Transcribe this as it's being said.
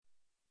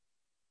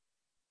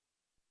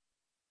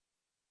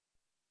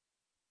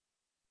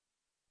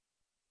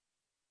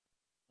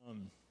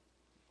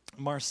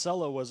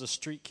Marcella was a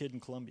street kid in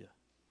Colombia.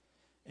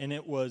 And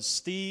it was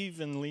Steve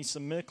and Lisa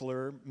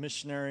Mickler,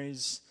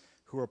 missionaries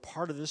who were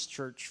part of this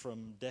church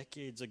from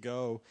decades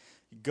ago,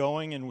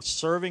 going and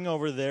serving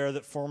over there,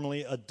 that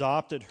formally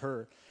adopted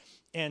her.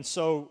 And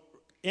so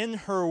in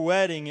her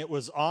wedding, it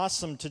was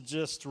awesome to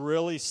just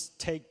really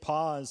take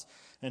pause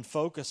and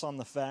focus on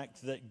the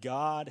fact that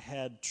God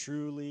had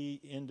truly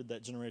ended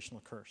that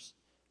generational curse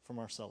for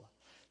Marcella.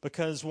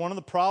 Because one of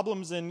the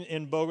problems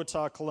in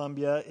Bogota,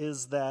 Colombia,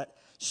 is that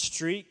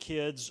street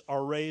kids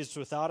are raised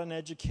without an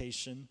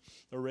education.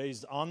 They're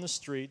raised on the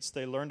streets.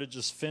 They learn to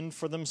just fend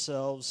for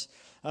themselves,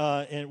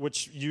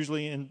 which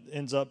usually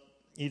ends up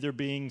either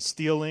being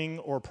stealing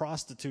or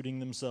prostituting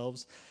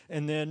themselves.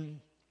 And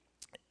then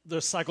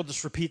the cycle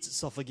just repeats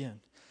itself again.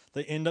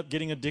 They end up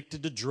getting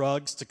addicted to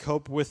drugs to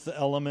cope with the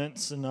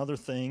elements and other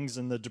things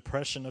and the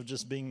depression of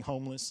just being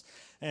homeless.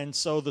 And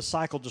so the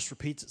cycle just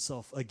repeats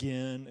itself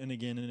again and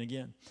again and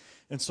again.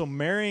 And so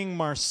marrying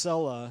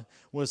Marcella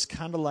was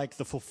kind of like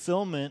the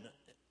fulfillment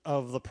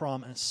of the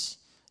promise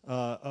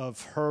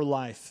of her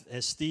life,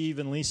 as Steve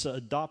and Lisa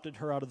adopted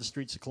her out of the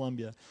streets of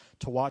Colombia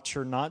to watch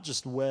her not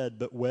just wed,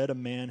 but wed a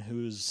man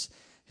who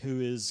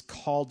is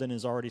called and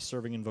is already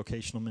serving in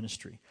vocational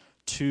ministry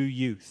to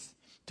youth,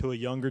 to a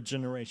younger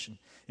generation.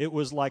 It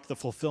was like the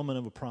fulfillment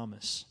of a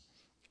promise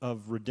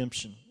of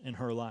redemption in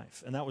her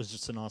life. And that was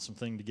just an awesome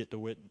thing to get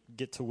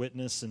to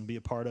witness and be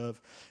a part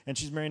of. And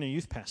she's marrying a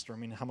youth pastor. I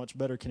mean, how much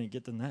better can it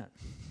get than that?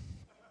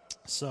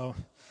 So,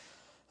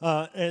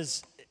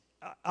 as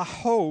I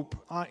hope,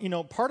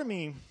 part of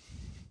me,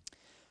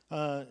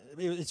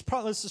 it's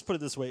probably, let's just put it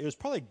this way. It was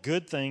probably a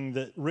good thing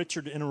that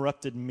Richard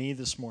interrupted me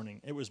this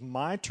morning. It was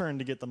my turn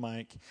to get the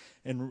mic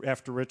and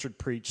after Richard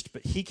preached,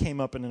 but he came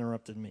up and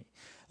interrupted me,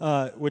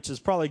 which is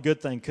probably a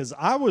good thing because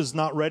I was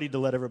not ready to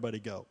let everybody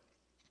go.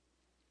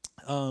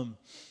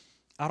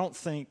 I don't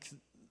think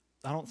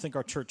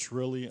our church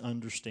really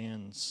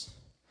understands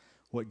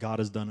what God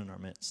has done in our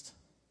midst.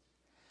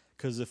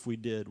 Because if we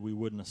did, we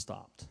wouldn't have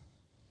stopped.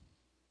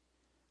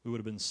 We would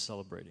have been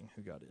celebrating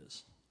who God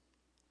is.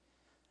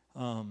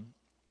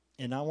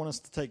 And I want us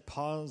to take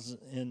pause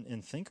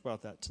and think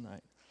about that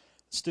tonight.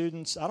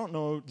 Students, I don't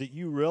know that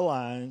you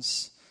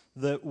realize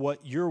that what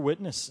you're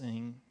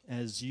witnessing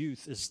as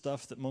youth is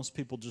stuff that most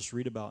people just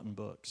read about in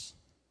books.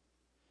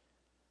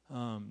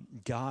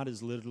 God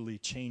is literally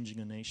changing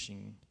a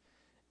nation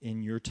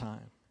in your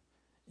time,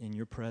 in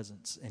your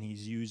presence, and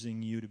He's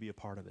using you to be a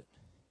part of it.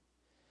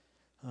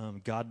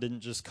 God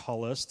didn't just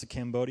call us to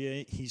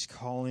Cambodia. He's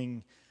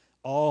calling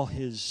all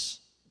His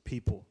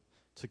people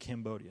to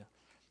Cambodia.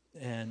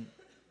 And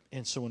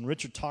so when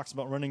Richard talks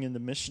about running into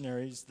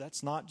missionaries,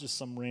 that's not just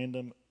some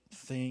random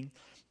thing.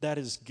 That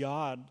is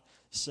God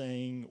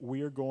saying,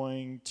 we are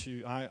going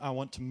to, I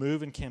want to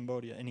move in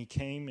Cambodia. And He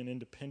came and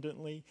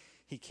independently,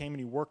 He came and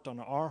He worked on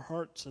our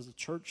hearts as a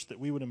church that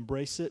we would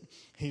embrace it.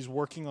 He's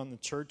working on the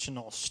church in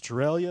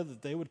Australia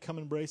that they would come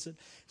embrace it.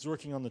 He's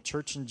working on the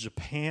church in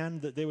Japan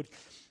that they would.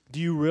 Do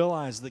you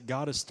realize that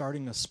God is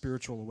starting a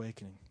spiritual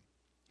awakening?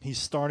 He's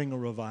starting a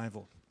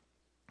revival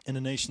in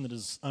a nation that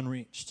is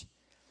unreached.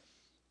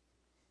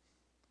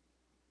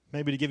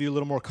 Maybe to give you a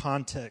little more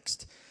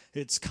context,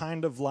 it's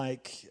kind of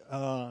like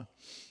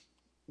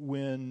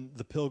when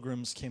the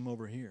Pilgrims came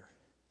over here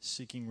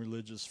seeking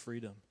religious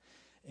freedom.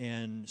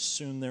 And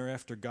soon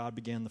thereafter, God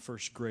began the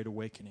first Great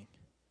Awakening.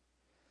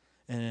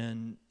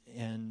 And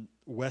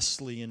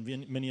Wesley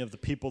and many of the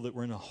people that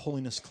were in a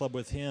holiness club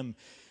with him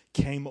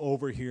came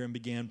over here and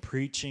began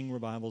preaching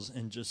revivals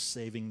and just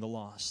saving the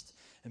lost.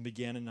 And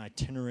began an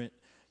itinerant,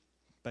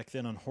 back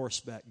then on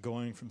horseback,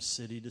 going from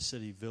city to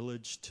city,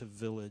 village to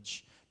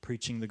village,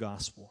 preaching the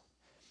gospel.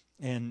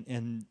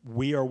 And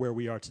we are where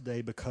we are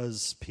today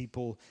because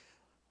people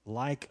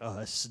like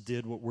us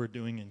did what we're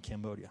doing in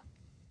Cambodia.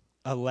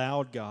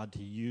 Allowed God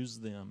to use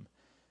them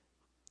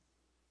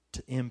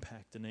to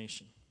impact the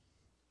nation.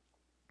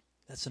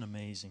 That's an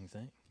amazing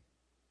thing.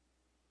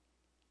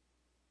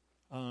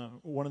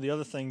 One of the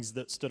other things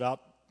that stood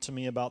out to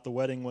me about the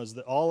wedding was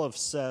that all of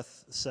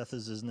Seth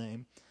is his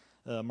name,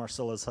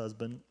 Marcella's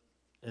husband.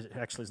 It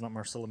actually is not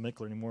Marcella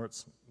Mickler anymore,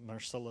 it's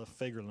Marcella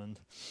Fagerland.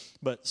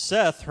 But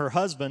Seth, her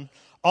husband,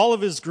 all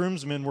of his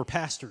groomsmen were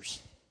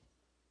pastors.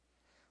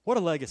 What a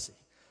legacy.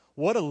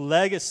 What a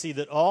legacy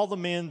that all the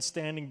men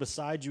standing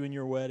beside you in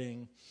your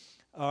wedding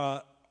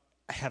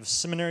have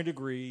seminary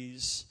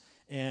degrees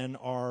and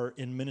are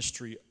in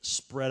ministry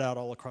spread out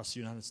all across the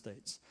United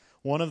States.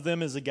 One of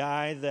them is a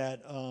guy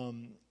that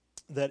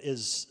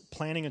is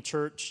planning a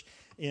church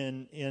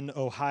in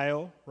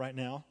Ohio right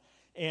now.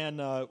 And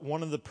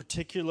one of the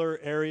particular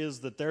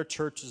areas that their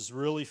church is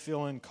really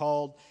feeling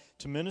called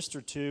to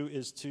minister to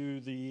is to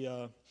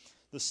the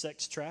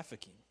sex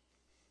trafficking.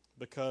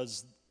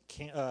 Because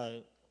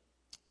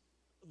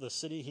the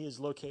city he is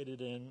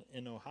located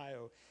in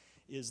Ohio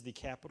is the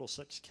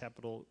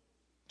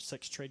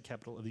sex trade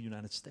capital of the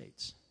United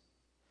States.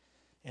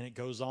 And it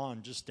goes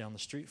on just down the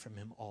street from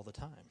him all the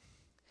time.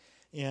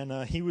 And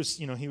he was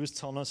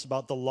telling us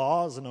about the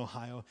laws in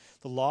Ohio.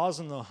 The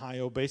laws in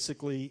Ohio,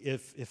 basically,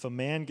 if a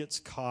man gets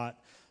caught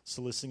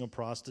soliciting a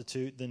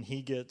prostitute, then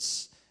he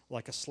gets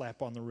like a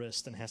slap on the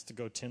wrist and has to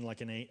go attend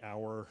like an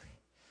 8-hour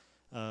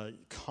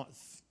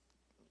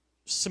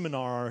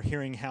seminar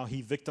hearing how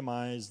he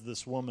victimized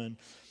this woman,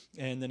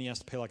 and then he has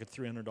to pay like a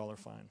 $300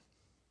 fine.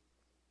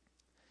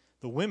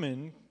 The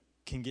women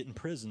can get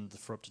imprisoned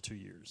for up to 2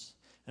 years.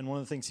 And one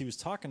of the things he was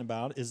talking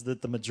about is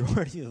that the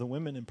majority of the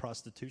women in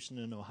prostitution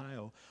in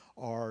Ohio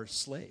are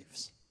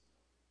slaves.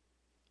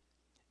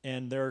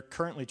 And they're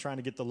currently trying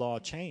to get the law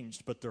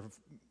changed, but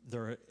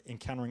they're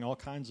encountering all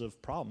kinds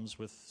of problems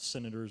with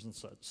senators and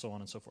so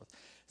on and so forth.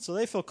 So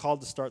they feel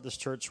called to start this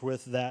church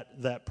with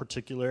that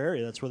particular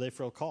area. That's where they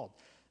feel called.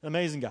 An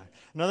amazing guy.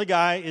 Another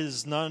guy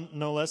is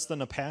no less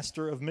than a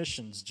pastor of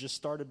missions. Just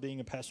started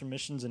being a pastor of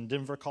missions in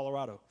Denver,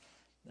 Colorado,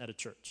 at a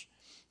church.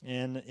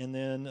 And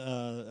then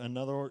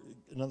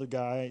another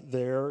guy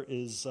there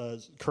is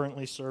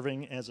currently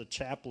serving as a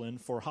chaplain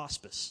for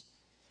hospice.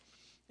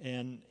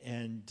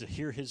 And to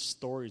hear his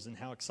stories and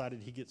how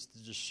excited he gets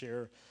to just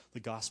share the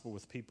gospel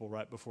with people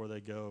right before they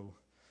go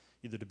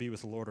either to be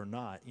with the Lord or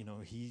not,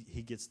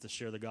 he gets to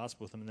share the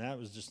gospel with them. And that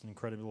was just an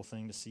incredible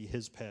thing to see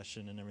his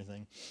passion and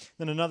everything.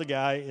 Then another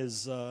guy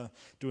is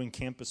doing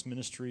campus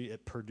ministry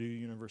at Purdue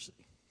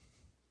University.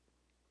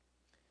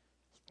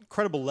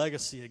 Incredible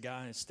legacy of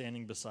guys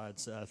standing beside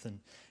Seth,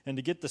 and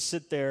to get to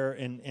sit there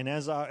and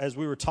as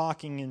we were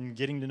talking and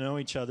getting to know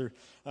each other,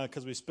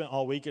 because we spent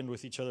all weekend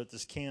with each other at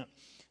this camp,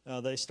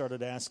 they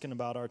started asking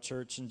about our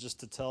church, and just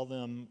to tell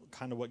them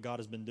kind of what God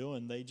has been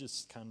doing, they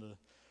just kind of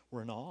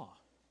were in awe.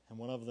 And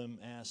one of them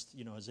asked,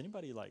 has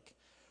anybody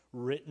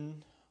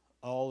written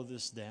all of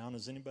this down?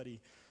 Has anybody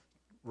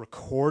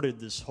recorded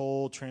this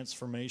whole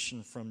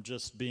transformation from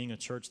just being a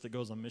church that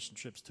goes on mission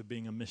trips to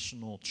being a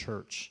missional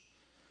church?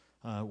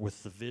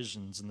 With the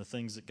visions and the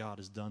things that God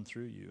has done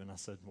through you. And I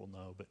said, well,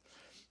 no. But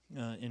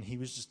and he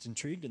was just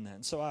intrigued in that.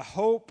 And so I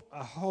hope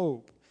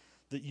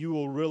that you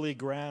will really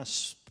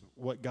grasp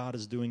what God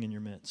is doing in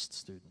your midst,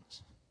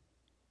 students.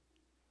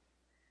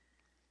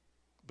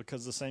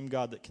 Because the same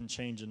God that can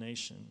change a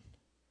nation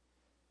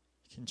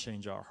can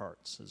change our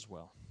hearts as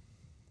well.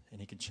 And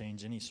he can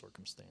change any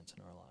circumstance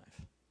in our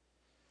life.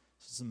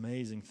 It's an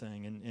amazing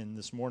thing. And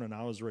this morning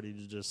I was ready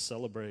to just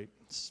celebrate,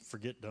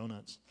 forget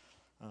donuts.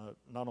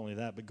 Not only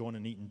that, but going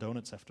and eating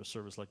donuts after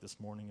service like this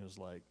morning was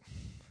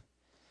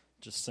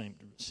just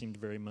seemed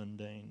very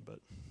mundane. But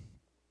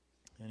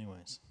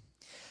anyways,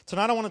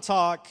 tonight I want to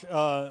talk,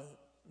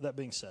 that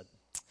being said,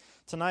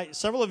 tonight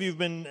several of you have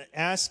been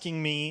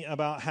asking me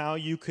about how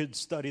you could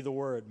study the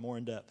Word more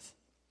in depth.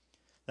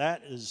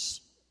 That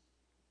is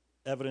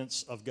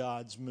evidence of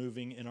God's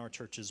moving in our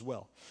church as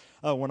well.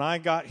 When I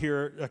got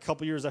here a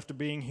couple years after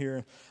being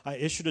here, I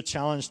issued a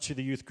challenge to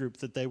the youth group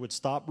that they would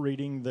stop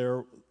reading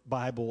their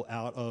Bible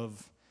out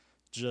of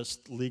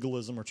just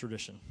legalism or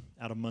tradition,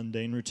 out of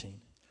mundane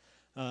routine,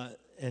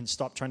 and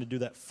stop trying to do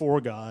that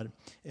for God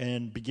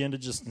and begin to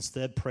just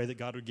instead pray that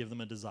God would give them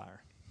a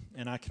desire.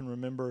 And I can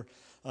remember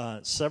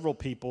several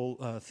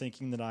people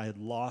thinking that I had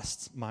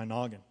lost my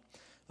noggin.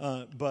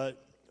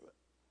 But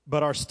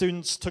our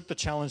students took the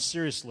challenge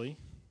seriously,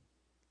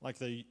 like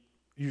they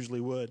usually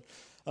would.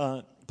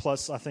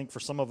 Plus, I think for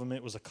some of them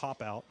it was a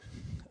cop-out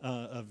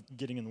of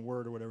getting in the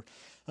Word or whatever.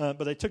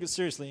 But they took it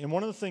seriously. And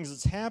one of the things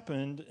that's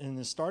happened and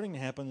is starting to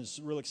happen, that's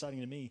really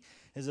exciting to me,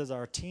 is as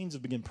our teens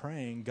have begun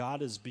praying,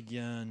 God has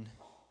begun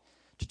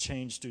to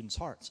change students'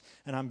 hearts.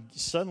 And I'm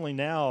suddenly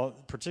now,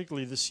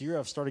 particularly this year,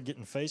 I've started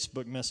getting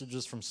Facebook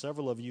messages from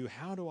several of you.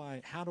 How do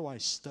I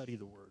study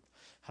the Word?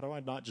 How do I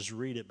not just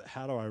read it, but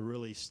how do I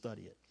really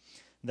study it?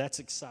 That's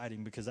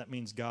exciting because that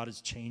means God is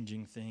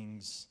changing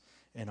things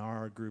in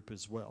our group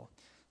as well.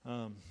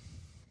 There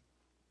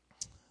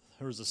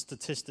was a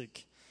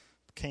statistic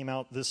came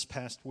out this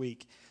past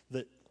week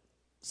that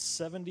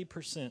 60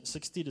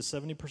 to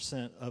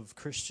 70% of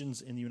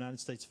Christians in the United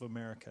States of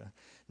America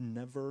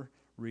never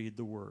read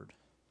the Word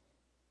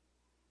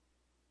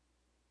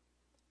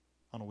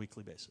on a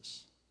weekly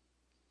basis.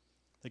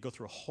 They go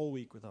through a whole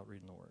week without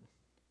reading the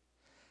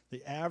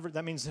Word.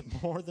 That means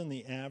that more than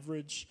the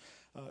average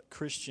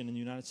Christian in the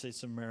United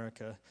States of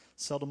America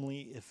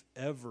seldomly, if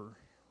ever,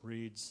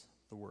 reads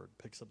the Word,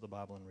 picks up the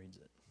Bible and reads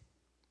it.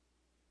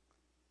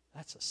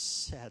 That's a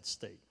sad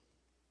state.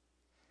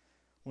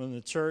 When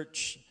the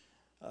church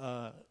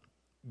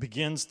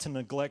begins to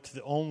neglect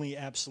the only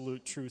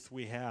absolute truth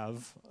we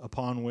have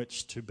upon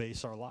which to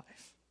base our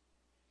life.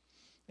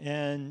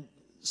 And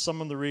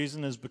some of the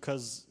reason is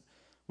because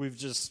we've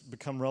just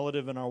become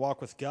relative in our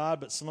walk with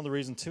God, but some of the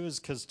reason too is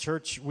because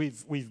church,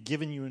 we've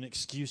given you an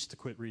excuse to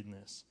quit reading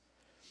this.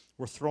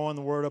 We're throwing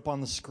the Word up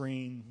on the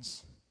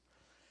screens.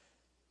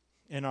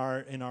 In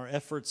our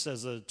efforts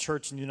as a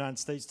church in the United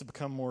States to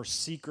become more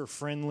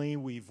seeker-friendly,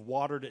 we've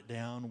watered it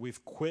down.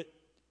 We've quit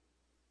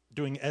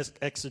doing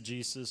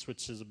exegesis,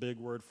 which is a big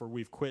word for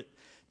we've quit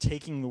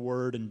taking the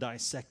Word and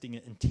dissecting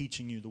it and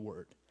teaching you the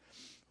Word.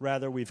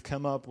 Rather, we've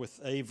come up with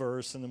a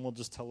verse, and then we'll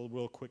just tell a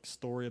real quick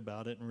story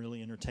about it and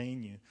really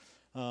entertain you.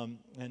 And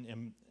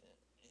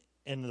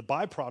the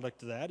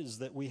byproduct of that is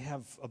that we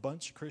have a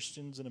bunch of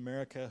Christians in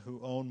America who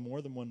own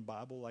more than one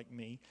Bible, like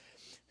me,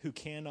 who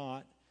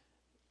cannot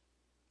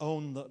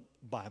own the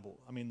Bible.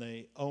 I mean,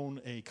 they own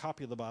a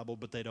copy of the Bible,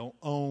 but they don't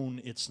own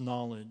its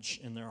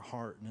knowledge in their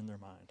heart and in their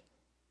mind.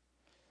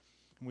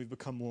 And we've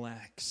become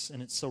lax,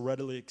 and it's so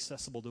readily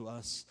accessible to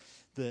us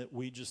that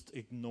we just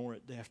ignore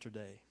it day after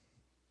day.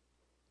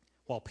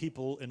 While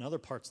people in other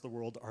parts of the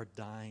world are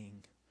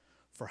dying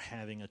for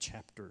having a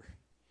chapter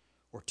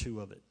or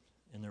two of it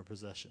in their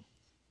possession.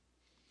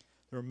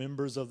 There are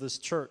members of this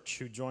church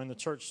who joined the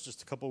church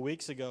just a couple of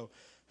weeks ago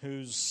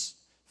whose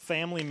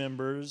family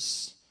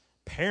members,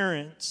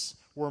 parents,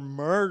 were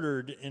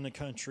murdered in a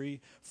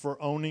country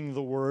for owning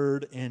the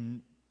Word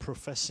and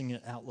professing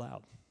it out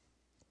loud.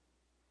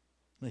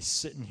 They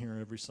sit in here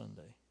every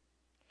Sunday.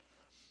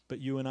 But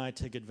you and I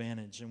take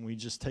advantage, and we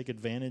just take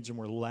advantage, and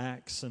we're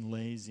lax and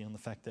lazy on the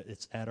fact that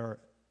it's at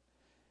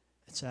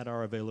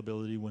our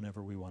availability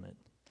whenever we want it.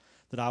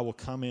 That I will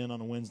come in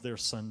on a Wednesday or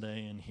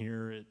Sunday and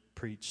hear it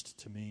preached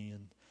to me,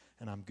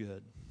 and I'm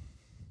good.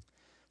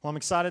 Well, I'm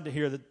excited to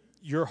hear that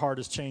your heart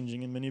is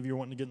changing, and many of you are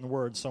wanting to get in the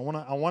Word. So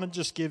I want to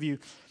just give you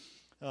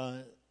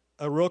a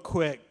real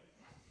quick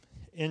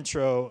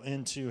intro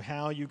into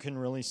how you can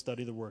really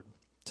study the Word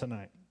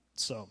tonight.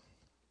 So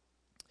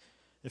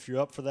if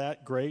you're up for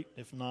that, great.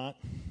 If not,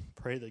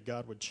 pray that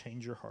God would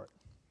change your heart.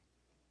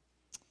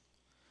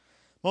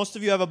 Most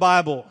of you have a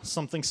Bible,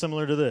 something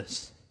similar to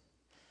this.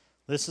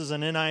 This is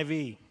an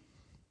NIV.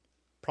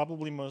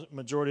 Probably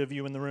majority of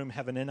you in the room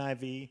have an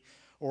NIV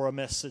or a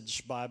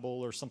Message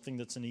Bible or something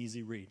that's an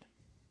easy read.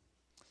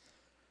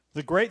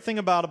 The great thing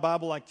about a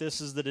Bible like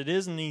this is that it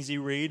is an easy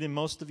read, and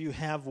most of you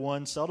have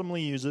one,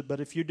 seldomly use it,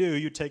 but if you do,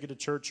 you take it to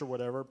church or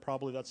whatever.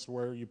 Probably that's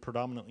where you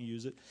predominantly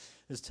use it,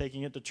 is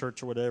taking it to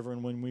church or whatever,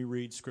 and when we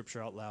read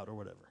Scripture out loud or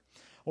whatever.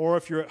 Or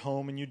if you're at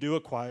home and you do a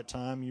quiet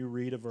time, you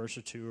read a verse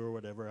or two or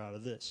whatever out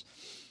of this.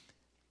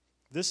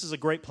 This is a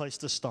great place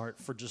to start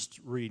for just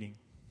reading,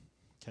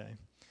 okay?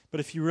 But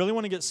if you really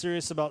want to get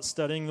serious about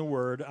studying the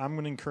Word, I'm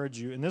going to encourage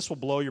you, and this will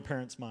blow your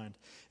parents' mind,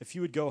 if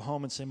you would go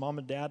home and say, Mom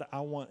and Dad,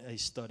 I want a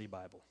study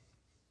Bible.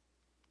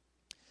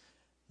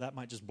 That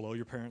might just blow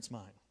your parents'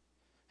 mind.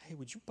 Hey,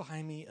 would you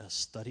buy me a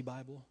study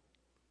Bible?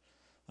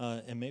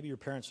 And maybe your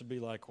parents would be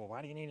like, well,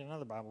 why do you need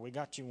another Bible? We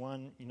got you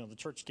one. You know, the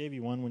church gave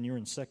you one when you were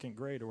in second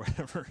grade or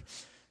whatever.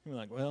 You're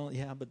like, well,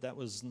 yeah, but that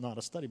was not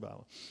a study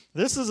Bible.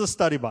 This is a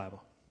study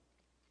Bible.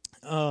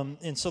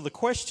 And so the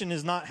question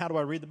is not how do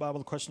I read the Bible,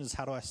 the question is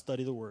how do I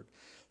study the Word.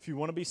 If you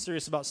want to be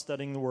serious about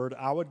studying the Word,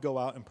 I would go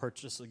out and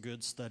purchase a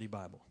good study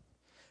Bible.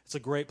 It's a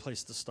great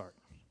place to start.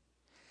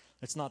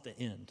 It's not the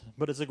end,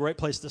 but it's a great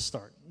place to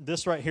start.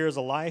 This right here is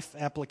a Life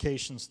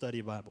Application Study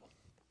Bible.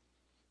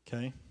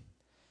 Okay?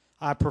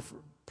 I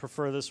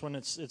prefer this one.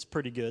 It's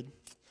pretty good.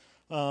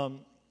 One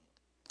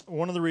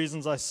of the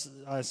reasons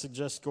I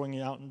suggest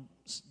going out and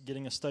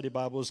getting a study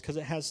Bible is because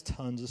it has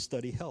tons of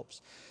study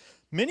helps.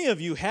 Many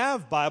of you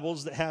have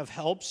Bibles that have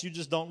helps. You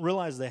just don't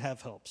realize they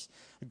have helps.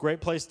 A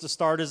great place to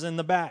start is in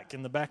the back.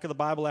 In the back of the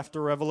Bible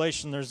after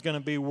Revelation, there's going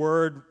to be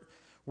words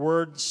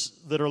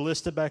that are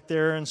listed back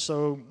there. And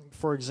so,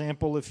 for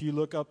example, if you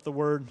look up the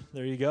word,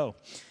 there you go.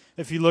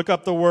 If you look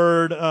up the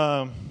word,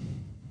 I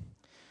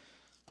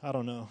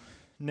don't know,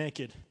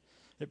 naked,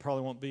 it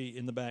probably won't be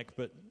in the back,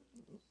 but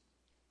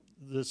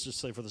let's just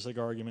say for the sake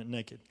of argument,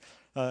 naked.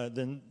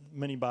 Then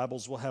many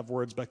Bibles will have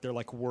words back there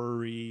like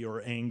worry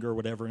or anger or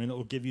whatever, and it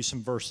will give you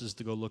some verses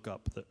to go look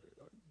up that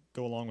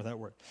go along with that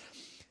word.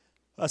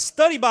 A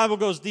study Bible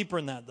goes deeper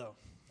in that, though.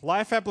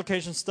 Life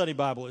Application Study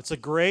Bible. It's a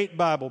great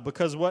Bible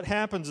because what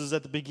happens is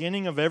at the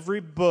beginning of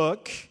every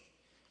book,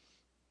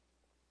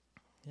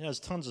 it has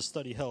tons of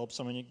study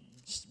helps. I mean,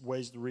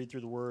 ways to read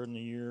through the Word in a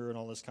year and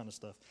all this kind of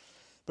stuff.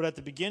 But at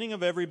the beginning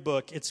of every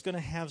book, it's going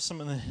to have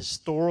some of the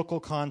historical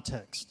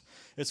context.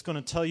 It's going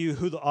to tell you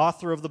who the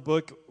author of the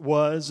book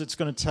was. It's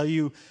going to tell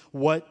you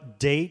what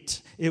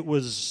date it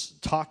was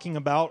talking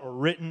about or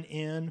written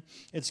in.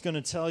 It's going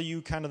to tell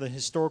you kind of the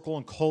historical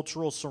and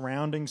cultural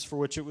surroundings for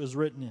which it was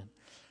written in.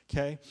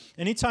 Okay?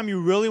 Anytime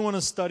you really want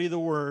to study the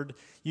Word,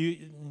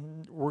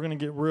 we're going to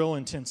get real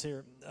intense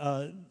here.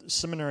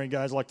 Seminary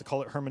guys like to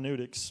call it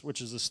hermeneutics, which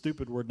is a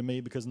stupid word to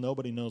me because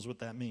nobody knows what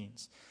that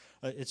means.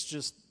 It's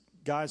just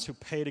guys who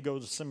pay to go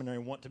to seminary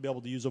want to be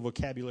able to use a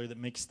vocabulary that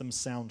makes them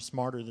sound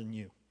smarter than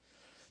you.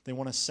 They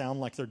want to sound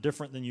like they're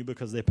different than you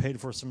because they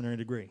paid for a seminary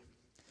degree.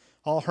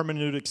 All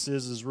hermeneutics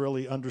is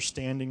really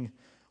understanding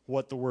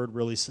what the Word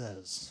really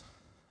says.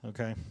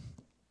 Okay?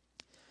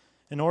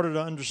 In order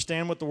to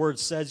understand what the Word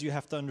says, you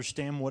have to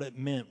understand what it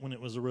meant when it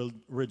was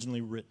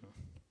originally written.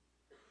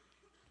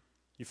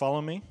 You follow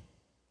me?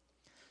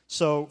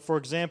 So, for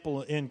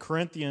example, in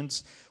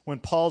Corinthians, when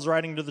Paul's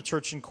writing to the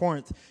church in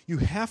Corinth, you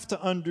have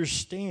to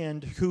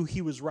understand who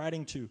he was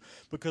writing to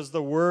because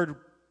the word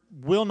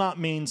will not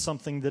mean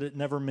something that it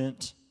never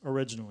meant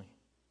originally.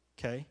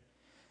 Okay?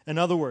 In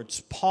other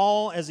words,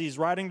 Paul, as he's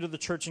writing to the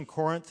church in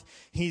Corinth,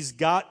 he's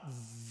got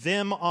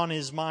them on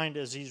his mind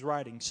as he's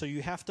writing. So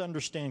you have to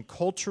understand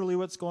culturally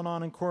what's going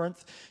on in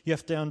Corinth. You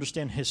have to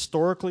understand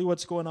historically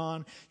what's going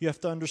on. You have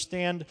to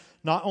understand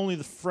not only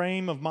the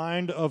frame of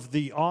mind of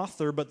the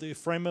author, but the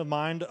frame of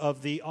mind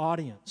of the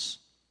audience.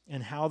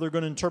 and how they're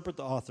going to interpret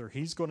the author.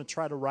 He's going to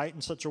try to write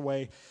in such a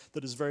way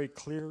that is very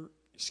clear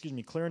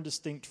and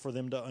distinct for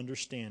them to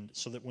understand,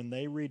 so that when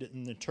they read it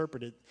and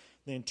interpret it,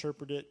 they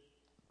interpret it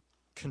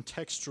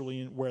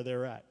contextually where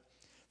they're at.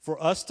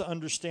 For us to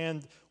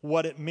understand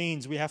what it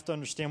means, we have to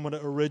understand what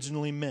it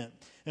originally meant.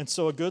 And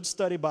so a good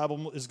study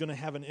Bible is going to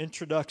have an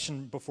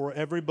introduction before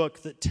every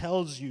book that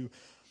tells you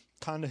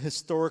kind of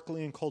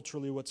historically and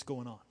culturally what's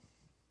going on.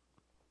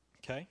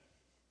 Okay?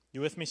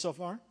 You with me so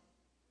far?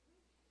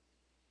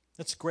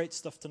 That's great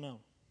stuff to know.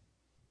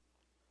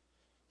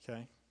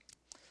 Okay?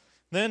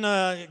 Then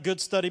a good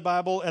study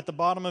Bible at the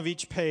bottom of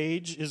each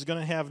page is going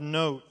to have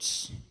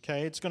notes.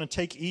 Okay? It's going to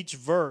take each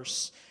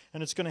verse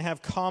and it's going to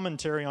have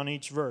commentary on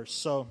each verse.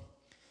 So,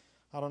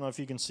 I don't know if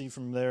you can see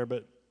from there,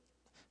 but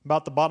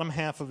about the bottom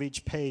half of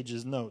each page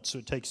is notes. So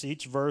it takes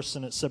each verse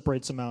and it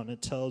separates them out and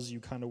it tells you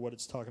kind of what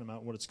it's talking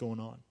about, what it's going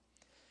on.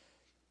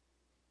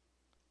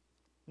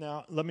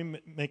 Now, let me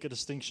make a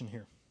distinction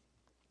here.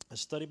 A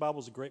study Bible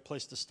is a great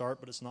place to start,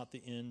 but it's not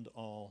the end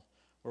all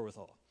or with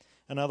all.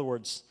 In other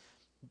words,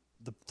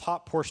 the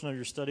top portion of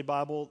your study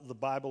Bible, the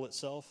Bible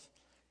itself,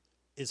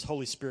 is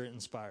Holy Spirit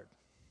inspired.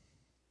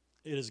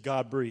 It is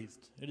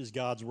God-breathed. It is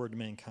God's word to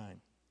mankind.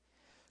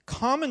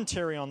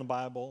 Commentary on the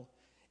Bible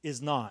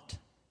is not.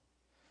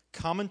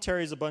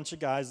 Commentary is a bunch of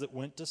guys that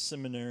went to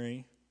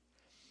seminary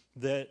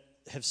that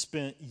have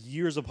spent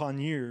years upon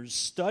years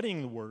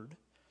studying the Word.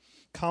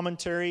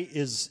 Commentary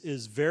is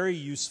very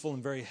useful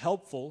and very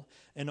helpful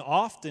and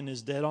often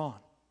is dead on,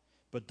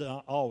 but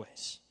not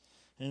always.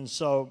 And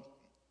so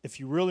if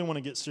you really want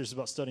to get serious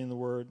about studying the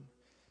Word,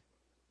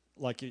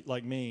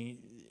 like me,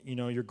 you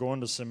know, you're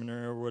going to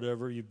seminary or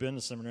whatever, you've been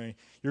to seminary,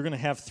 you're going to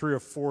have 3 or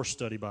 4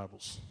 study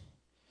Bibles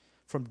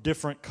from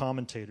different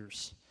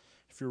commentators.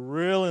 If you're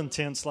real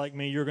intense like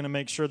me, you're going to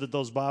make sure that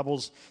those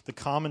Bibles, the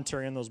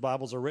commentary in those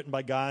Bibles, are written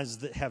by guys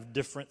that have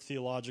different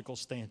theological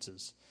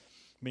stances,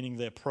 meaning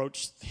they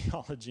approach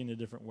theology in a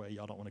different way.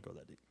 Y'all don't want to go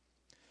that deep.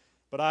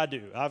 But I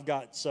do. I've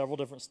got several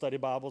different study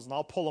Bibles, and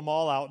I'll pull them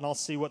all out, and I'll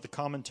see what the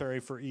commentary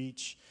for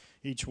each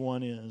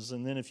one is.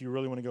 And then if you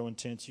really want to go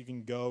intense, you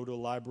can go to a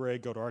library,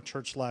 go to our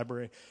church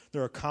library.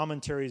 There are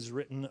commentaries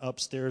written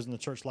upstairs in the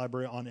church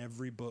library on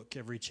every book,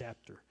 every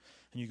chapter,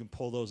 and you can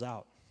pull those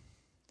out.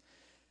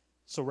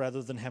 So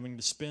rather than having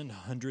to spend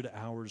 100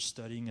 hours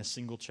studying a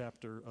single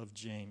chapter of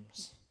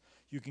James,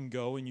 you can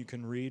go and you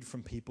can read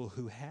from people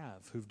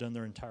who've done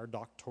their entire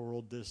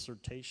doctoral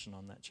dissertation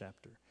on that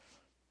chapter.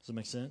 Does that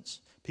make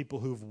sense? People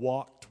who've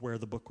walked where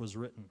the book was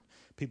written.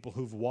 People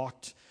who've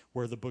walked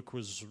where the book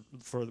was,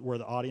 for where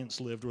the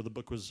audience lived, where the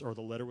book was, or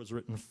the letter was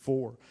written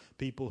for.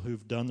 People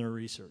who've done their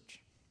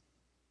research.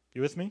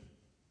 You with me?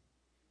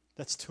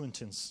 That's too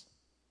intense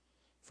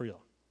for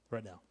y'all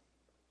right now.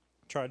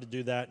 Try to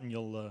do that and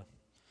you'll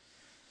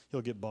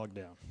get bogged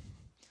down.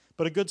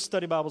 But a good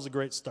study Bible is a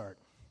great start.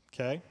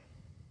 Okay?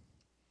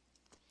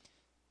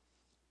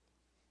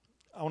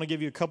 I want to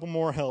give you a couple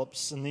more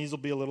helps, and these will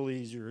be a little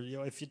easier. You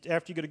know,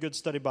 after you get a good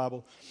study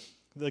Bible,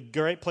 the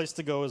great place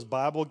to go is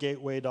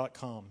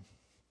BibleGateway.com.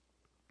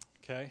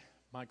 Okay?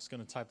 Mike's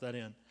going to type that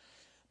in.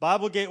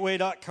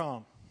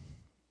 BibleGateway.com.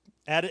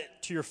 Add it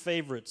to your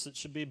favorites. It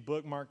should be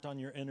bookmarked on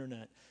your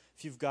internet.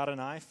 If you've got an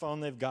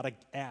iPhone, they've got an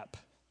app.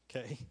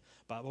 Okay?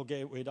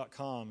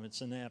 BibleGateway.com.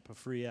 It's an app, a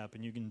free app,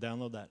 and you can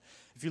download that.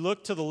 If you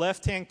look to the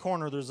left-hand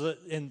corner, there's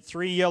in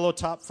 3 yellow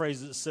top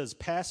phrases, it says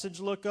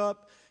passage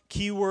lookup,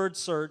 keyword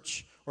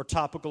search, or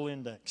topical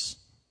index.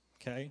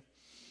 Okay?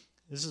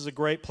 This is a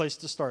great place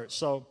to start.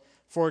 So,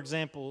 for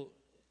example,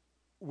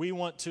 we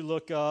want to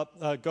look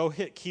up, go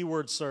hit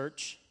keyword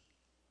search.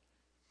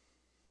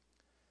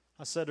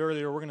 I said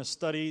earlier we're going to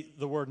study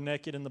the word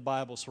naked in the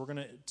Bible, so we're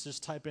going to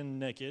just type in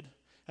naked.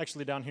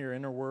 Actually, down here,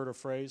 enter word or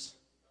phrase.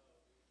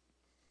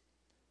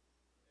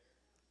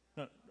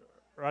 No,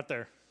 right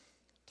there.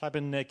 Type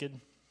in naked.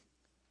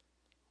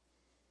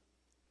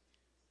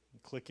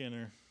 Click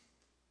enter.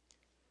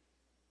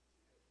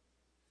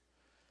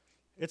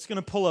 It's going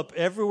to pull up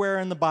everywhere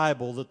in the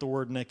Bible that the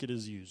word naked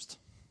is used.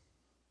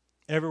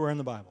 Everywhere in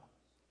the Bible.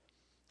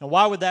 Now,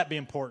 why would that be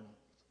important?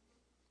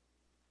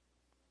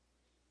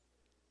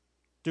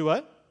 Do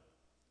what?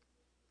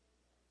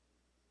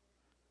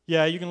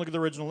 Yeah, you can look at the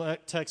original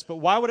text, but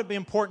why would it be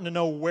important to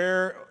know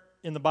where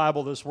in the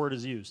Bible this word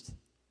is used?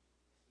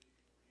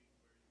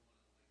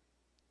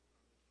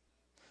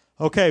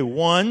 Okay,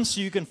 one, so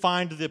you can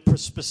find the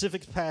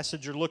specific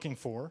passage you're looking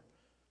for.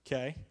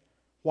 Okay.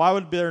 Why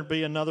would there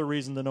be another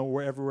reason to know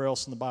where everywhere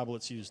else in the Bible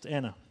it's used?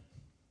 Anna?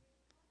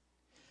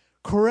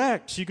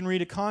 Correct. So you can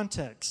read a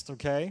context,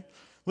 okay?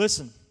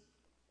 Listen,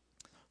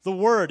 the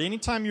word,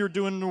 anytime you're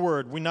doing the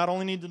word, we not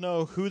only need to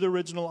know who the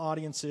original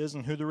audience is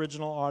and who the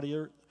original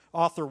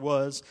author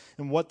was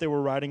and what they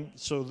were writing,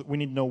 so that we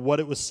need to know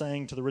what it was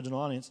saying to the original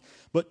audience.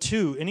 But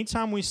 2,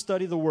 anytime we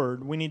study the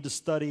word, we need to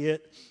study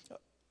it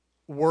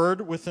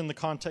word within the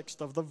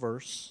context of the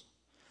verse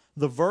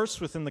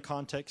within the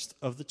context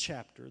of the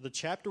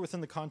chapter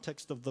within the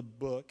context of the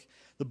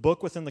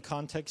book within the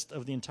context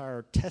of the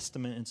entire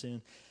Testament it's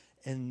in,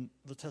 and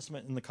the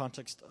Testament in the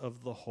context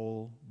of the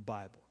whole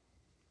Bible.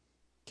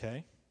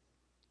 Okay?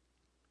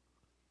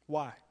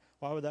 Why?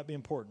 Why would that be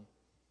important?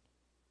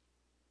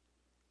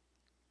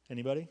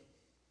 Anybody?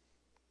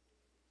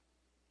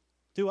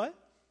 Do what?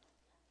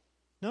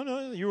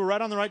 No, you were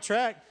right on the right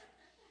track.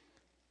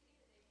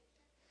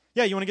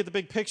 Yeah, you want to get the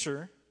big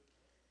picture.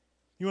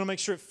 You want to make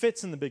sure it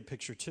fits in the big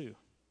picture too.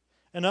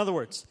 In other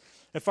words,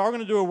 if I were going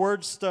to do a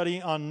word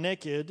study on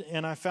naked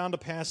and I found a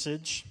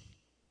passage,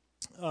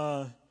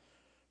 it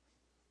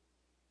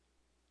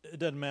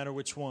doesn't matter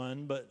which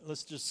one, but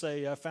let's just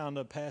say I found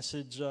a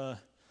passage.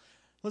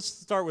 Let's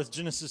start with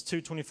Genesis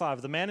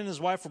 2:25. The man and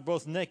his wife were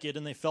both naked,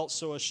 and they felt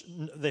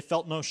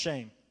no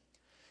shame.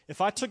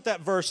 If I took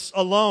that verse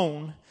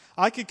alone,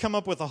 I could come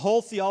up with a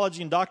whole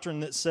theology and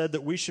doctrine that said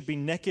that we should be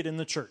naked in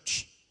the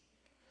church.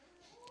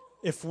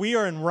 If we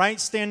are in right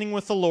standing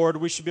with the Lord,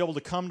 we should be able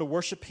to come to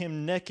worship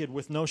Him naked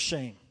with no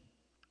shame.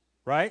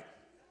 Right?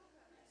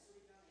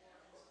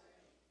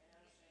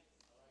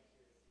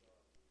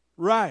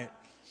 Right.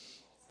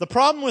 The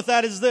problem with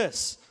that is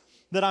this,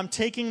 that I'm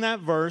taking that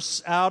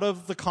verse out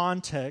of the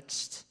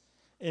context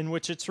in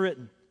which it's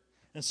written.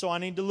 And so I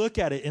need to look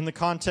at it in the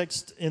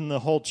context, in the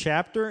whole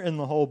chapter, in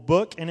the whole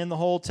book, and in the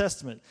whole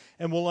Testament.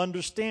 And we'll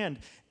understand,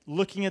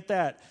 looking at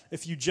that,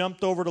 if you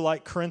jumped over to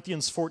like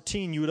Corinthians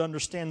 14, you would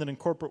understand that in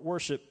corporate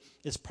worship,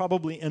 it's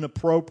probably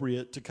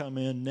inappropriate to come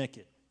in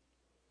naked.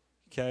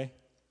 Okay?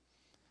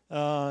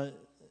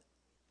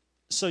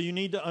 So you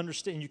need to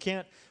understand, you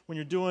can't, when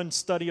you're doing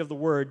study of the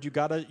Word, you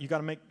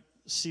gotta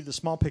see the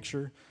small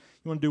picture.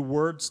 You want to do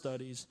word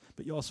studies,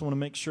 but you also want to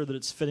make sure that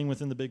it's fitting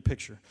within the big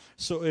picture.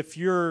 So if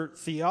your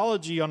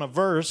theology on a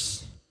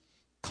verse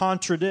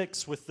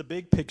contradicts with the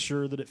big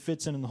picture that it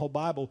fits in the whole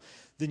Bible,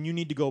 then you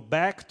need to go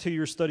back to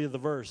your study of the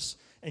verse,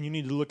 and you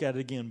need to look at it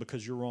again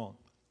because you're wrong.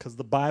 Because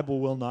the Bible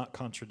will not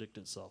contradict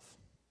itself.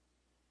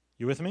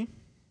 You with me?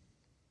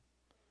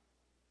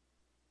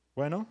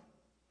 Bueno?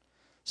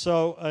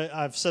 So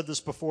I've said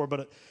this before, but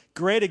a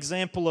great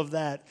example of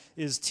that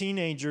is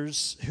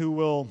teenagers who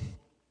will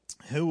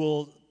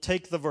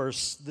take the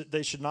verse that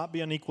they should not be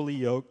unequally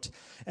yoked,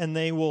 and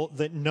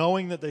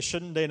knowing that they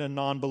shouldn't date a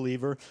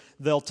non-believer,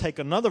 they'll take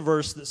another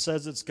verse that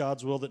says it's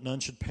God's will that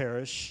none should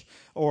perish,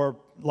 or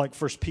like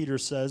 1 Peter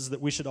says, that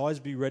we should always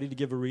be ready to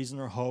give a reason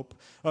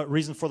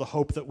for the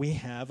hope that we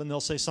have, and they'll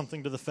say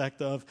something to the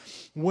effect of,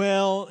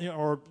 well,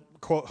 or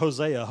quote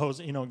Hosea,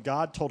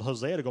 God told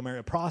Hosea to go marry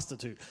a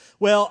prostitute.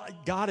 Well,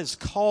 God has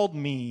called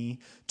me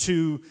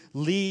to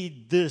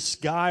lead this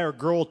guy or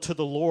girl to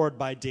the Lord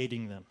by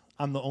dating them.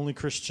 I'm the only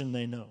Christian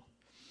they know.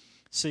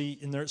 See,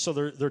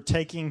 they're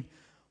taking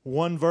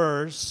one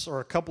verse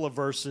or a couple of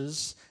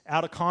verses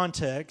out of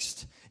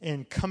context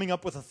and coming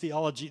up with a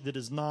theology that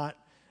is not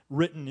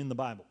written in the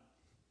Bible.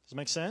 Does it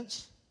make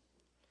sense?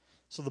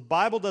 So the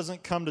Bible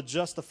doesn't come to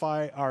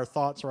justify our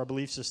thoughts or our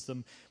belief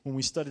system. When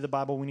we study the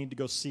Bible, we need to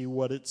go see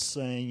what it's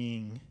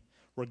saying,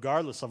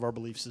 regardless of our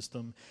belief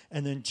system,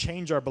 and then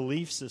change our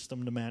belief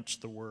system to match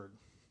the Word.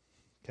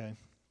 Okay?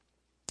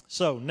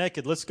 So,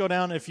 naked. Let's go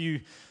down. If you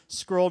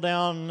scroll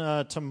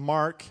down to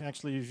Mark,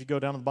 actually, if you go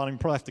down to the bottom, you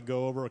probably have to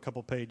go over a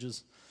couple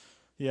pages.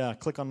 Yeah,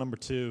 click on number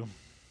 2.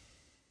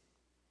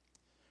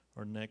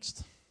 Or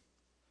next.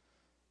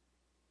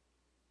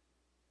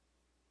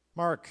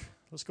 Mark.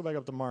 Let's go back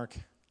up to Mark.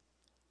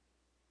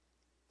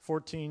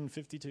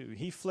 14:52.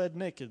 He fled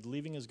naked,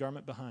 leaving his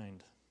garment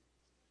behind.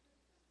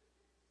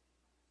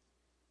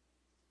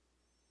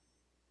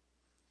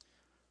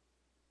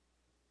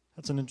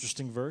 That's an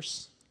interesting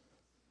verse.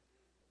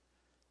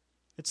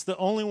 It's the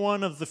only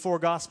one of the 4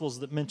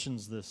 Gospels that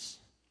mentions this,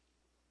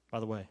 by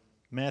the way.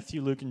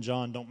 Matthew, Luke, and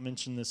John don't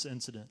mention this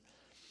incident.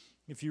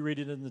 If you read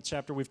it in the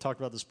chapter, we've talked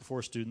about this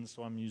before, students,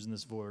 so I'm using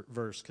this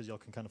verse because y'all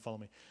can kind of follow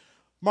me.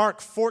 Mark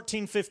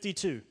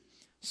 14:52.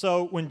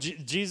 So when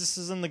Jesus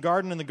is in the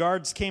garden and the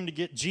guards came to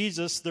get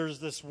Jesus, there's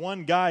this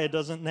one guy, it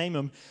doesn't name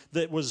him,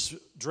 that was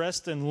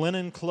dressed in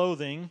linen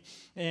clothing,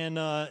 and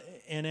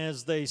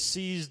as they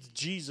seized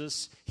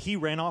Jesus, he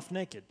ran off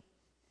naked.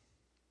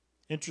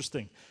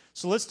 Interesting.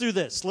 So let's do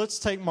this. Let's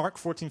take Mark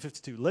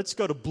 14:52. Let's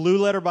go to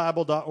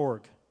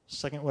blueletterbible.org.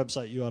 Second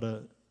website you ought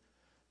to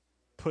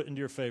put into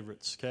your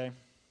favorites, okay?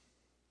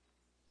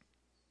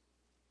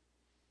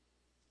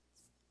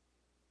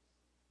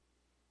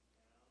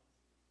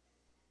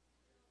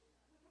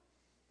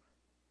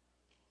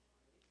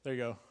 There you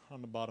go,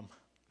 on the bottom.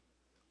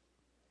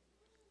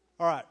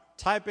 All right,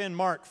 type in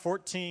Mark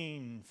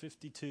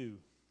 14:52.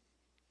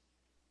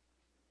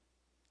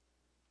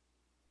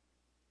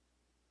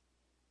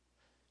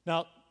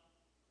 Now,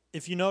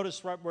 if you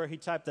notice right where he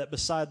typed that,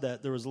 beside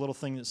that, there was a little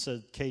thing that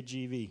said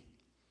KJV.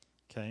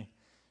 Okay?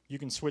 You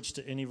can switch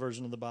to any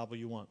version of the Bible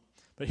you want.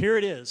 But here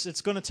it is.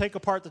 It's going to take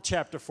apart the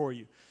chapter for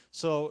you.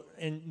 So,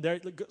 and there,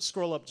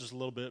 scroll up just a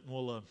little bit, and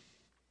we'll,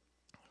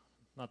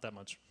 not that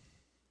much.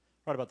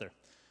 Right about there.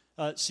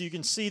 So you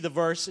can see the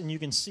verse, and you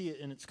can see it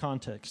in its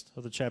context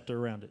of the chapter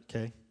around it,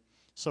 okay?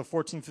 So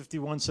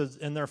 14:51 says,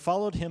 and there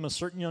followed him a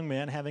certain young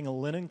man having a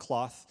linen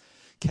cloth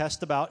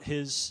cast about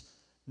his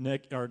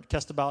naked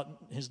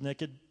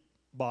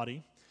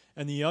body,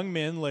 and the young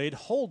men laid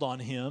hold on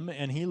him,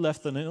 and he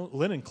left the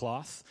linen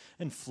cloth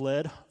and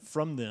fled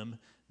from them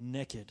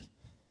naked.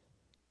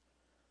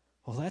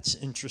 Well, that's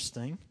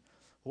interesting.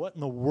 What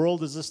in the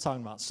world is this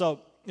talking about?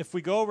 So if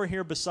we go over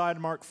here beside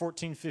Mark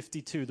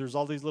 14:52, there's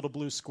all these little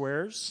blue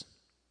squares.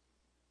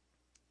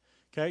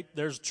 Okay,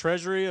 there's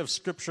treasury of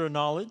scripture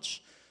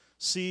knowledge.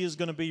 C is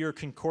going to be your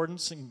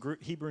concordance in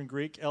Hebrew and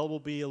Greek. L will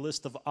be a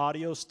list of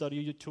audio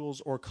study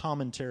tools or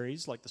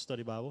commentaries, like the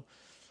study Bible.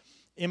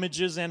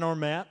 Images and or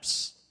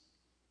maps.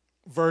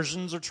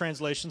 Versions or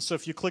translations. So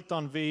if you clicked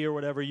on V or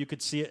whatever, you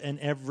could see it in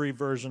every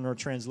version or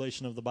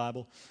translation of the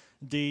Bible.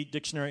 D,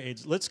 dictionary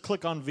aids. Let's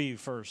click on V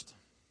first.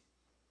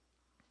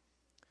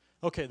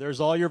 Okay, there's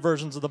all your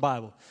versions of the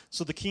Bible.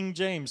 So the King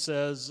James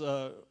says,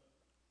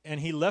 and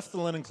he left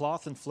the linen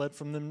cloth and fled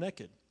from them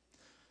naked.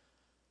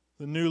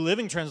 The New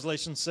Living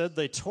Translation said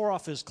they tore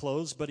off his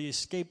clothes, but he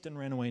escaped and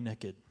ran away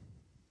naked.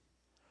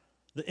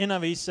 The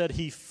NIV said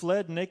he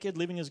fled naked,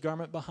 leaving his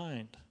garment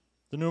behind.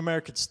 The New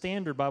American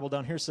Standard Bible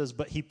down here says,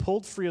 but he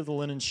pulled free of the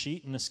linen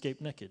sheet and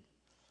escaped naked.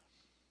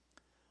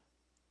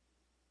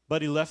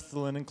 But he left the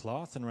linen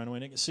cloth and ran away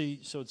naked. See,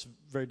 so it's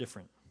very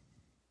different.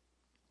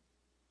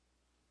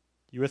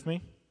 You with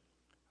me?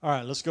 All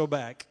right, let's go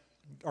back.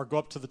 Or go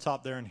up to the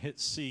top there and hit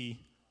C.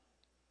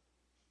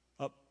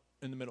 Up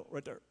in the middle,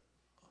 right there.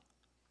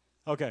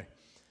 Okay.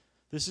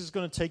 This is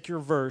going to take your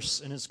verse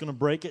and it's going to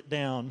break it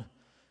down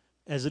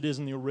as it is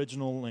in the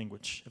original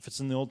language. If it's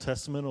in the Old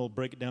Testament, it'll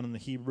break it down in the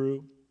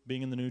Hebrew.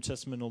 Being in the New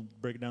Testament, it'll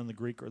break it down in the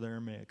Greek or the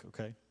Aramaic,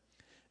 okay?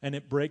 And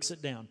it breaks it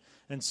down.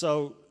 And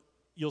so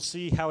you'll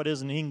see how it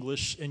is in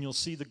English, and you'll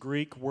see the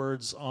Greek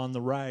words on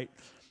the right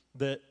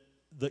that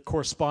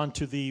correspond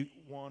to the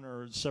one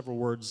or several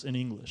words in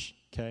English,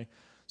 okay?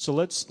 So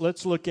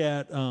let's look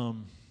at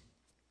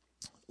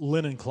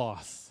linen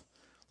cloth.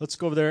 Let's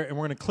go over there, and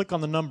we're going to click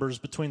on the numbers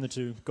between the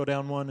two. Go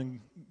down one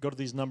and go to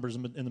these numbers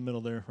in the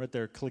middle there, right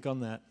there. Click on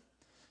that.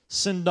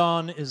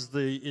 Sindon is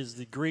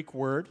the Greek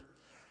word.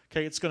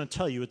 Okay, it's going to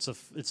tell you it's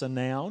a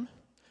noun,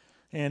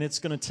 and it's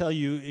going to tell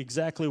you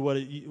exactly what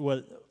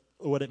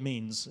it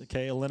means.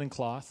 Okay, a linen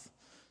cloth,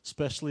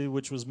 especially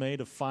which was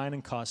made of fine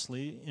and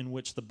costly, in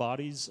which the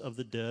bodies of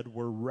the dead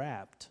were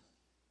wrapped.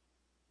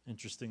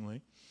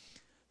 Interestingly,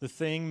 the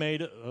thing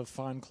made of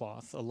fine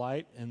cloth, a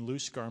light and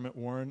loose garment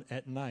worn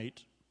at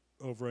night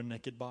over a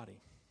naked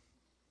body.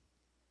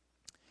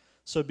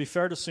 So it'd be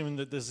fair to assume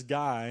that this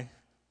guy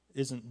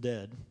isn't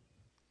dead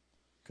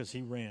because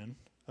he ran.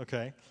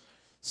 Okay.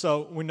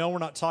 So we know we're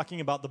not talking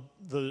about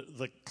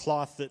the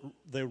cloth that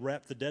they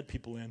wrap the dead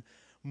people in.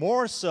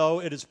 More so,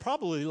 it is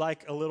probably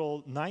like a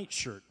little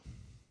nightshirt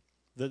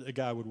that a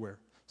guy would wear,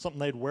 something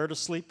they'd wear to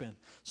sleep in.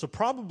 So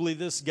probably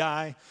this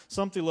guy,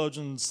 some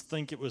theologians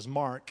think it was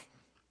Mark.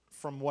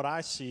 From what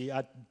I see,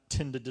 I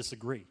tend to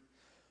disagree.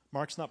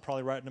 Mark's not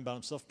probably writing about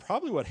himself.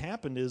 Probably what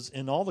happened is,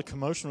 in all the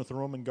commotion with the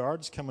Roman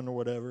guards coming or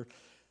whatever,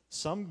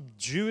 some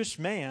Jewish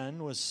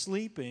man was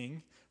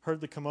sleeping, heard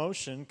the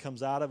commotion,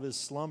 comes out of his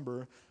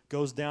slumber,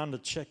 goes down to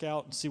check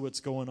out and see what's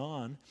going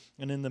on.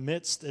 And in the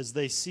midst, as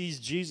they seize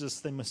Jesus,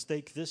 they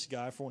mistake this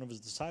guy for one of his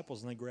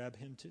disciples, and they grab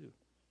him too.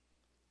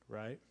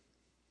 Right?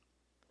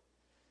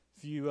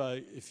 If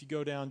you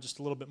go down just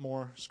a little bit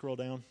more, scroll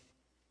down.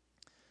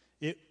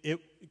 It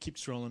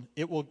keeps scrolling.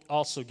 It will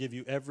also give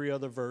you every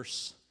other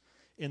verse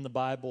in the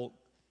Bible.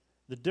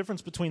 The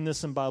difference between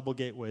this and Bible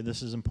Gateway,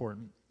 this is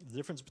important. The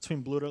difference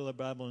between Blue Letter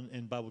Bible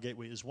and Bible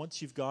Gateway is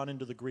once you've gone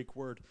into the Greek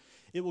word,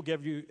 it will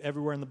give you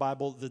everywhere in the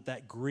Bible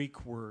that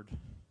Greek word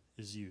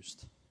is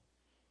used.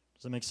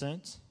 Does that make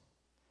sense?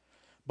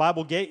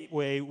 Bible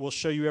Gateway will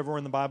show you everywhere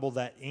in the Bible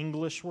that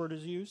English word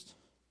is used.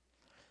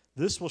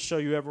 This will show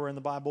you everywhere in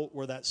the Bible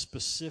where that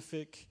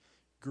specific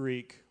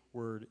Greek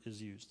word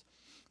is used.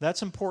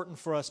 That's important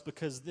for us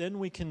because then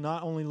we can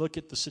not only look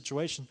at the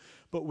situation,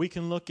 but we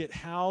can look at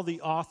how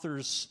the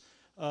authors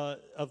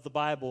of the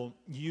Bible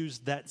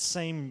used that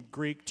same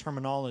Greek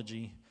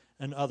terminology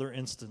in other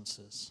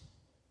instances.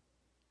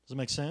 Does it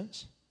make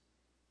sense?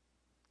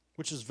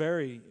 Which is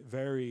very,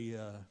 very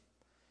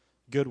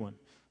good one.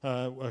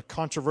 A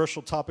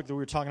controversial topic that we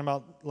were talking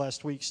about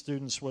last week,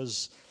 students,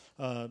 was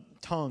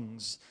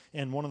tongues.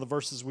 And one of the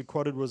verses we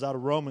quoted was out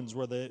of Romans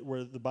where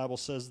the Bible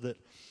says that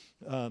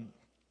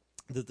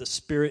the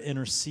Spirit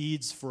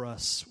intercedes for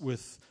us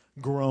with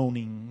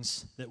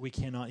groanings that we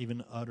cannot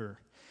even utter.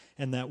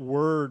 And that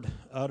word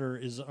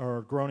utter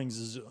or groanings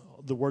is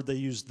the word they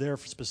used there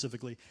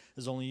specifically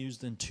is only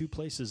used in 2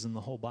 places in the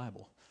whole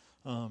Bible.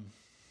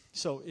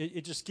 So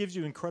it just gives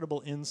you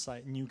incredible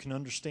insight, and you can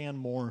understand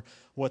more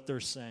what they're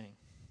saying.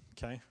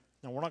 Okay?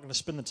 Now, we're not going to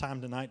spend the time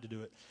tonight to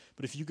do it,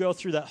 but if you go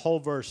through that whole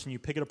verse and you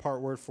pick it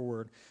apart word for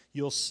word,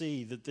 you'll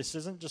see that this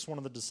isn't just one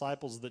of the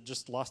disciples that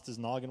just lost his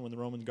noggin when the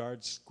Roman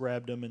guards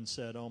grabbed him and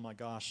said, oh my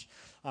gosh,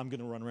 I'm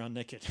going to run around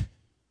naked.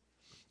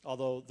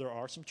 Although there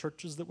are some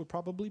churches that would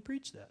probably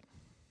preach that.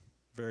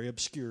 Very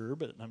obscure,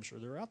 but I'm sure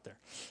they're out there.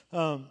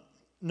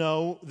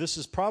 No, this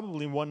is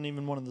probably wasn't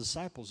even one of the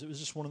disciples. It was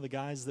just one of the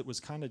guys that was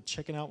kind of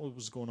checking out what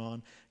was going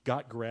on,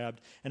 got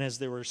grabbed, and as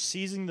they were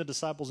seizing the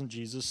disciples and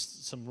Jesus,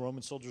 some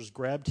Roman soldiers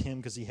grabbed him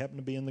because he happened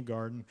to be in the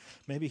garden.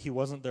 Maybe he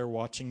wasn't there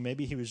watching.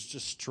 Maybe he was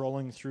just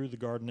strolling through the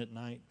garden at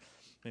night,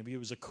 Maybe it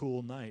was a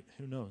cool night.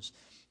 Who knows?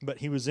 But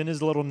he was in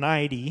his little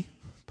nightie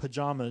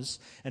pajamas,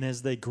 and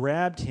as they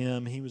grabbed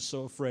him, he was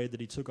so afraid that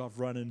he took off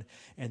running,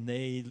 and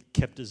they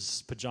kept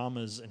his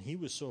pajamas, and he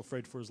was so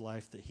afraid for his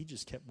life that he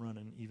just kept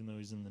running even though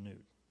he's in the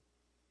nude.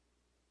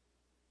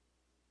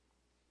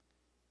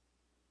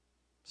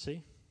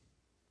 See?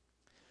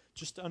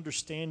 Just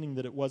understanding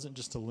that it wasn't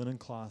just a linen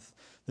cloth,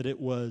 that it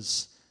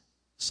was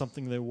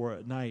something they wore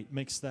at night,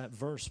 makes that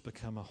verse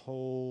become a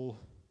whole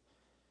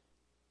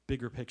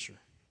bigger picture.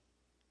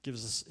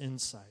 Gives us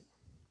insight.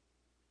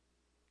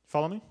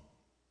 Follow me?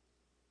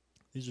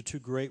 These are two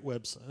great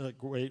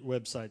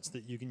websites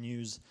that you can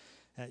use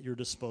at your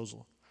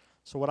disposal.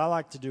 So what I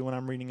like to do when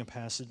I'm reading a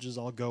passage is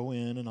I'll go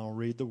in and I'll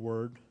read the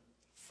word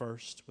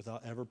first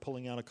without ever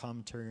pulling out a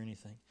commentary or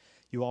anything.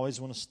 You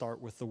always want to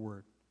start with the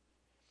word.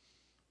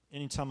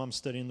 Anytime I'm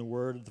studying the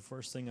word, the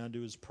first thing I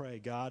do is pray,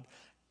 God,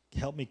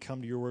 help me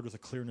come to your word with a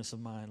clearness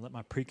of mind. Let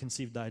my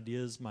preconceived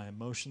ideas, my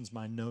emotions,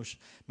 my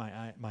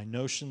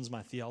notions,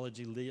 my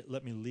theology,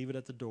 let me leave it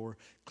at the door.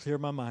 Clear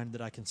my mind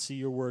that I can see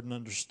your word and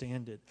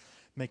understand it.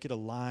 Make it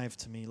alive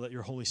to me. Let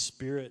your Holy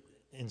Spirit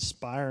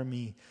inspire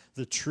me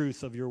the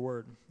truth of your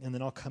word. And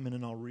then I'll come in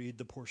and I'll read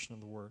the portion of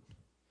the word.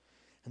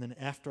 And then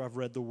after I've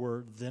read the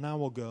word, then I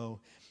will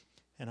go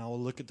and I will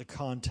look at the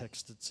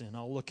context it's in.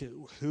 I'll look at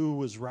who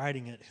was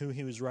writing it, who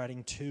he was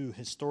writing to,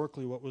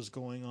 historically what was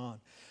going on.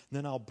 And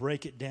then I'll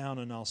break it down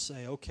and I'll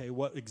say, okay,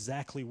 what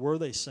exactly were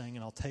they saying?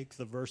 And I'll take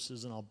the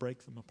verses and I'll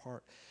break them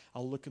apart.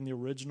 I'll look in the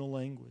original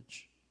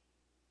language.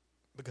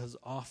 Because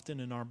often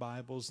in our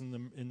Bibles, in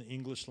the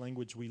English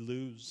language, we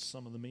lose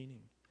some of the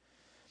meaning.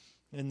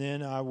 And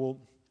then I will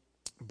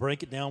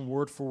break it down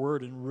word for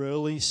word and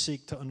really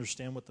seek to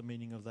understand what the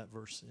meaning of that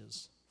verse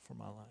is for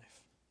my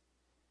life.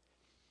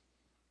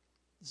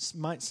 This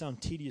might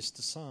sound tedious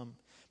to some,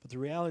 but the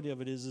reality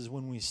of it is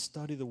when we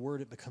study the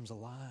word, it becomes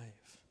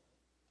alive.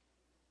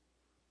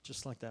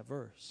 Just like that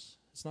verse.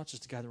 It's not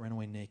just a guy that ran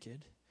away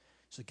naked.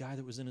 It's a guy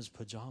that was in his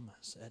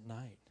pajamas at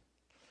night.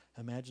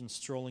 Imagine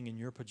strolling in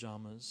your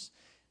pajamas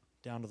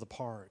down to the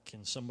park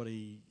and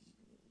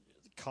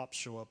cops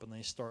show up and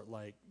they start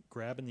like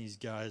grabbing these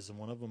guys and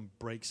one of them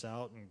breaks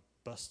out and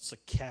busts a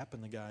cap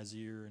in the guy's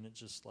ear and it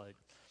just like,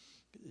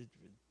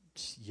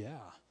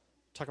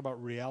 talk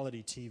about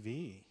reality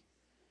TV.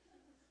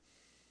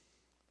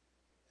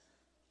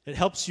 It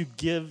helps you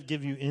give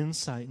you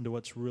insight into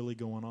what's really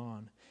going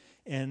on.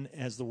 And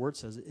as the word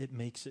says, it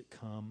makes it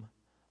come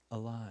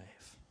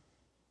alive.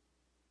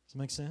 Does that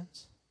make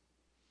sense?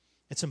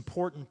 It's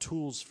important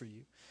tools for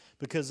you.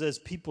 Because as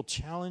people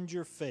challenge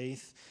your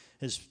faith,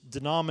 as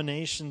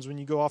denominations, when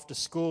you go off to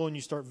school and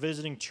you start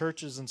visiting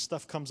churches and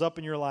stuff comes up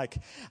and you're like,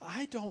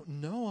 I don't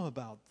know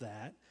about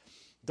that.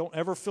 Don't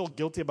ever feel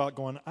guilty about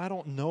going, I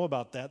don't know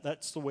about that.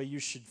 That's the way you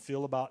should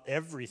feel about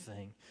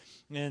everything.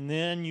 And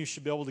then you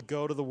should be able to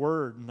go to the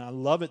Word. And I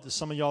love it that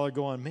some of y'all are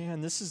going,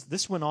 man,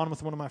 this went on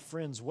with one of my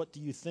friends. What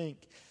do you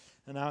think?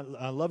 And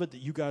I love it that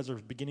you guys are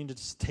beginning to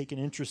just take an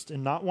interest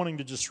in not wanting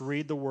to just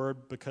read the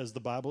Word because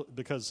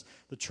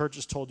the church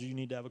has told you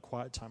need to have a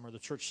quiet time or the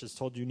church has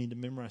told you need to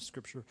memorize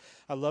Scripture.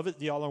 I love it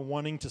that y'all are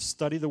wanting to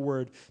study the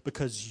Word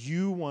because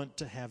you want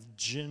to have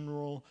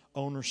general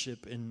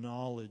ownership and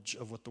knowledge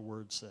of what the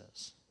Word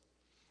says.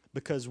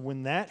 Because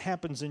when that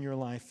happens in your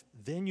life,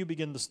 then you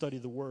begin to study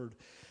the Word,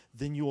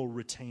 then you will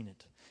retain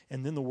it.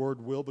 And then the word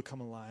will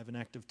become alive and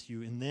active to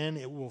you. And then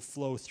it will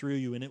flow through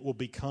you and it will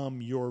become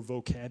your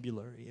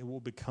vocabulary. It will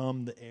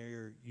become the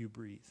air you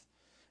breathe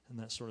and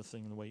that sort of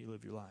thing in the way you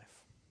live your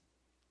life.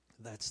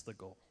 That's the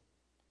goal.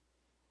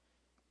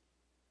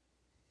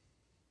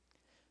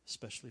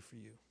 Especially for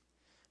you.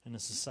 In a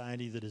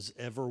society that is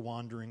ever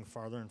wandering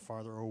farther and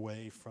farther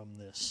away from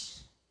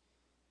this.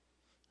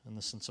 And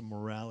the sense of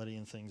morality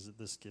and things that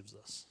this gives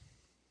us.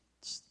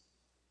 It's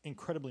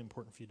incredibly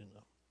important for you to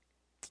know.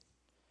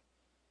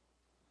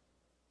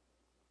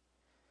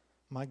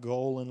 My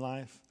goal in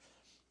life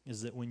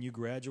is that when you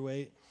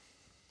graduate,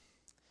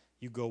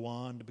 you go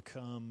on to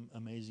become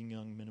amazing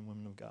young men and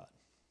women of God.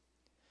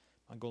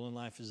 My goal in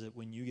life is that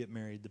when you get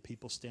married, the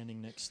people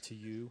standing next to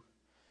you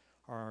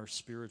are our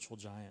spiritual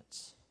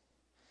giants,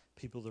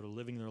 people that are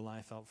living their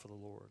life out for the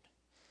Lord,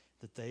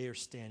 that they are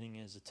standing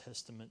as a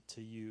testament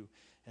to you,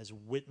 as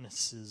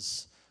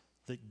witnesses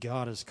that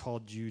God has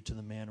called you to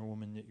the man or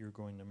woman that you're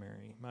going to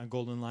marry. My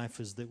goal in life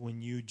is that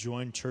when you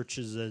join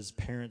churches as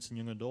parents and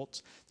young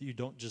adults, that you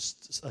don't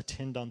just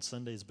attend on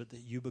Sundays, but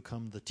that you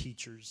become the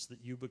teachers, that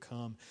you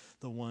become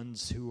the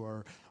ones who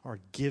are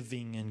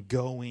giving and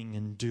going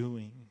and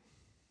doing.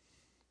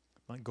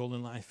 My goal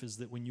in life is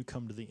that when you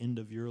come to the end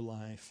of your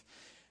life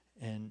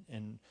and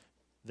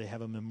they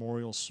have a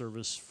memorial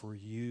service for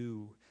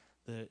you,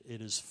 that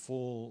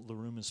the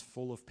room is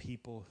full of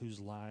people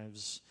whose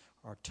lives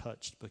are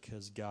touched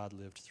because God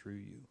lived through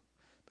you,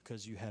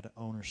 because you had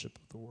ownership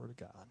of the Word of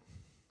God.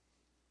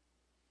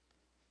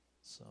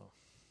 So,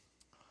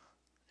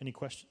 any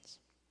questions?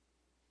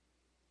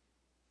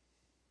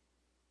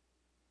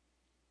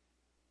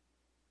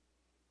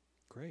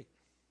 Great.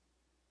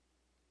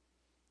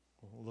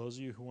 Well, those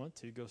of you who want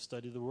to, go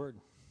study the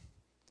Word.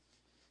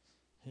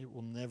 It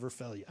will never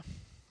fail you.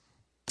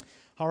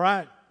 All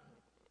right.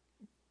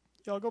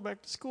 Y'all go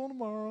back to school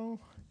tomorrow.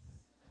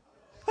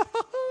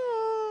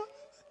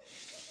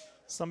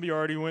 Some of you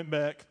already went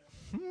back.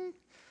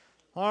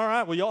 All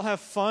right. Well, y'all have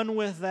fun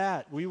with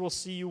that. We will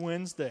see you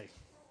Wednesday.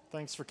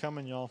 Thanks for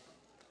coming, y'all.